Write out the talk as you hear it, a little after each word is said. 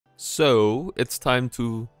So it's time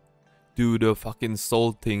to do the fucking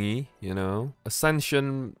soul thingy, you know?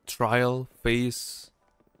 Ascension trial phase.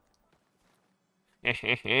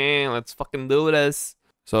 Let's fucking do this.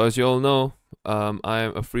 So as you all know, I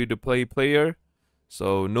am a free-to-play player,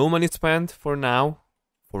 so no money spent for now.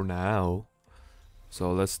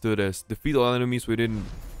 So let's do this. Defeat all enemies within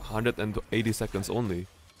 180 seconds only.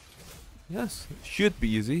 Yes, should be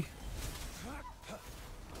easy.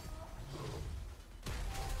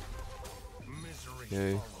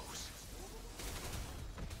 Okay.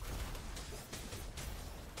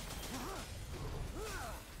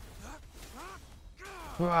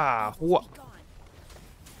 Ah, what?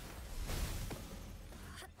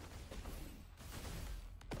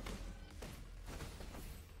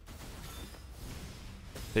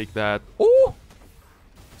 Take that. Oh!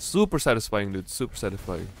 Super satisfying, dude. Super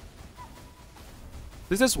satisfying.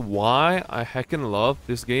 This is why I heckin' love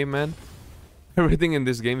this game, man. Everything in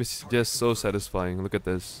this game is just so satisfying. Look at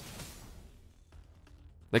this.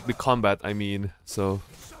 Like the combat, I mean. So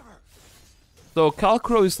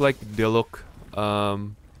calcharo is like the look.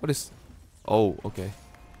 What is? Oh, okay.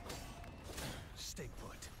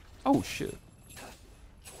 Oh shit.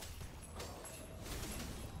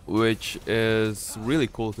 Which is really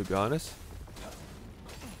cool, to be honest.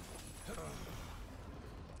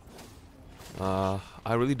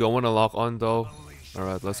 I really don't want to lock on though.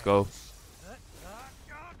 Alright, let's go.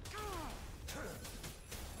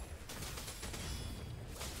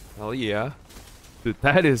 Hell yeah. Dude,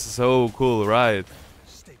 that is so cool, right?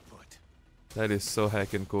 That is so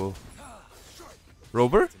heckin' cool.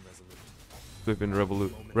 Rover? Flippin'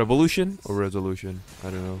 revolution or resolution?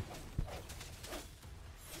 I don't know.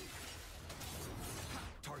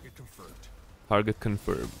 Target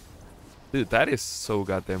confirmed. Dude, that is so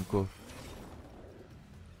goddamn cool.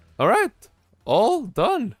 Alright. All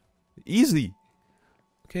done. Easy.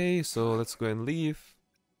 Okay, so let's go and leave.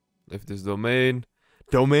 Leave this domain.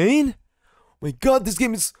 Domain? My god, this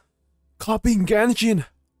game is copying Genshin.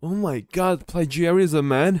 Oh my god, plagiarism,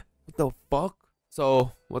 man. What the fuck?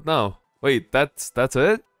 So, what now? Wait, that's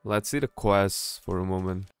it? Let's see the quests for a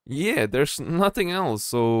moment. Yeah, there's nothing else,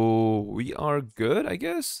 so we are good, I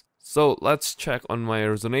guess? So, let's check on my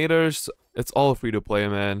resonators. It's all free to play,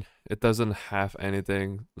 man. It doesn't have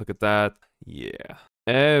anything. Look at that. Yeah.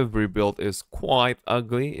 Every build is quite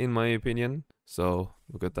ugly, in my opinion. So,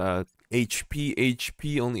 look at that.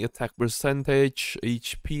 HP, only attack percentage,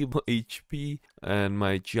 HP, and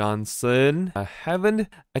my Johnson. I haven't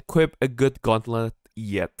equipped a good gauntlet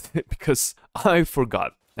yet because I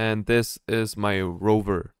forgot. And this is my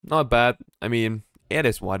rover. Not bad. I mean, it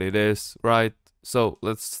is what it is, right? So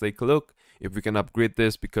let's take a look if we can upgrade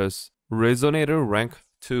this because resonator rank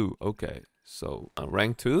 2. Okay, so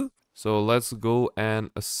rank 2. So let's go and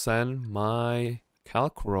ascend my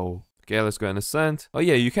calcharo. Okay, let's go and ascend. Oh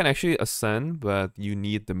yeah, you can actually ascend, but you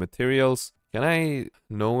need the materials. Can I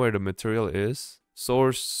know where the material is?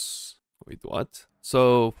 Source. Wait, what?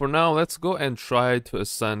 So for now, let's go and try to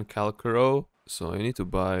ascend calcharo. So I need to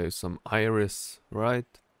buy some iris, right?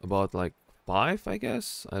 About like 5, I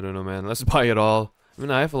guess. I don't know, man. Let's buy it all. I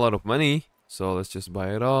mean, I have a lot of money, so let's just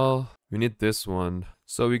buy it all. We need this one.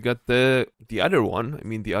 So we got the other one. I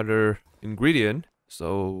mean, the other ingredient.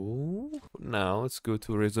 So now let's go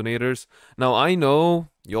to resonators. Now I know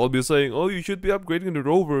you'll be saying, oh, you should be upgrading the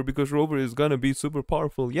rover because rover is gonna be super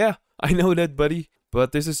powerful. Yeah, I know that, buddy.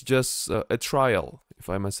 But this is just a trial, if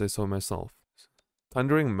I must say so myself.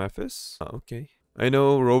 Thundering Memphis? Oh, okay. I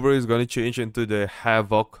know rover is gonna change into the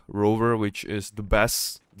Havoc rover, which is the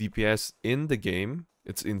best DPS in the game.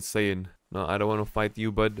 It's insane. No, I don't want to fight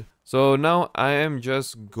you, bud. So now I am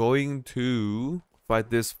just going to fight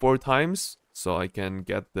this 4 times. So I can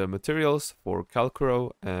get the materials for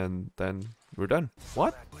calcharo and then we're done.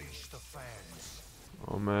 What?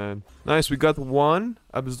 Oh man. Nice, we got 1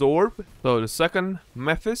 absorb. So the second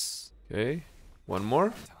Memphis. Okay. 1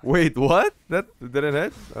 more. Wait, what? That didn't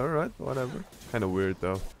hit? Alright, whatever. Kinda weird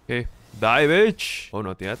though. Okay. Die, bitch! Oh,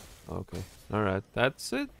 not yet. Okay. Alright,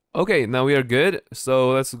 that's it. Okay, now we are good.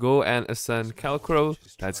 So let's go and ascend calcharo.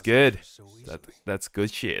 That's good. That's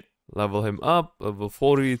good shit. Level him up, level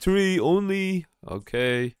 43 only.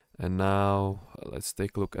 Okay, and now let's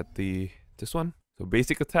take a look at this one. So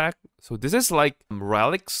basic attack. So this is like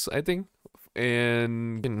relics, I think,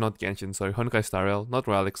 in not Genshin, sorry, Honkai Star Rail, not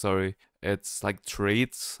relics, sorry. It's like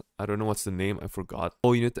traits. I don't know what's the name. I forgot.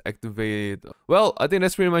 Oh, you need to activate. Well, I think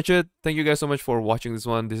that's pretty much it. Thank you guys so much for watching this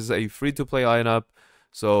one. This is a free-to-play lineup,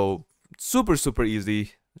 so super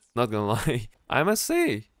easy. Not gonna lie, I must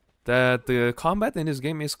say that the combat in this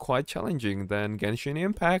game is quite challenging than Genshin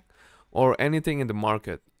Impact or anything in the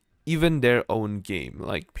market. even their own game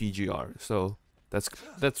like PGR. So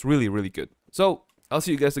that's really good. So I'll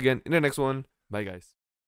see you guys again in the next one. Bye guys.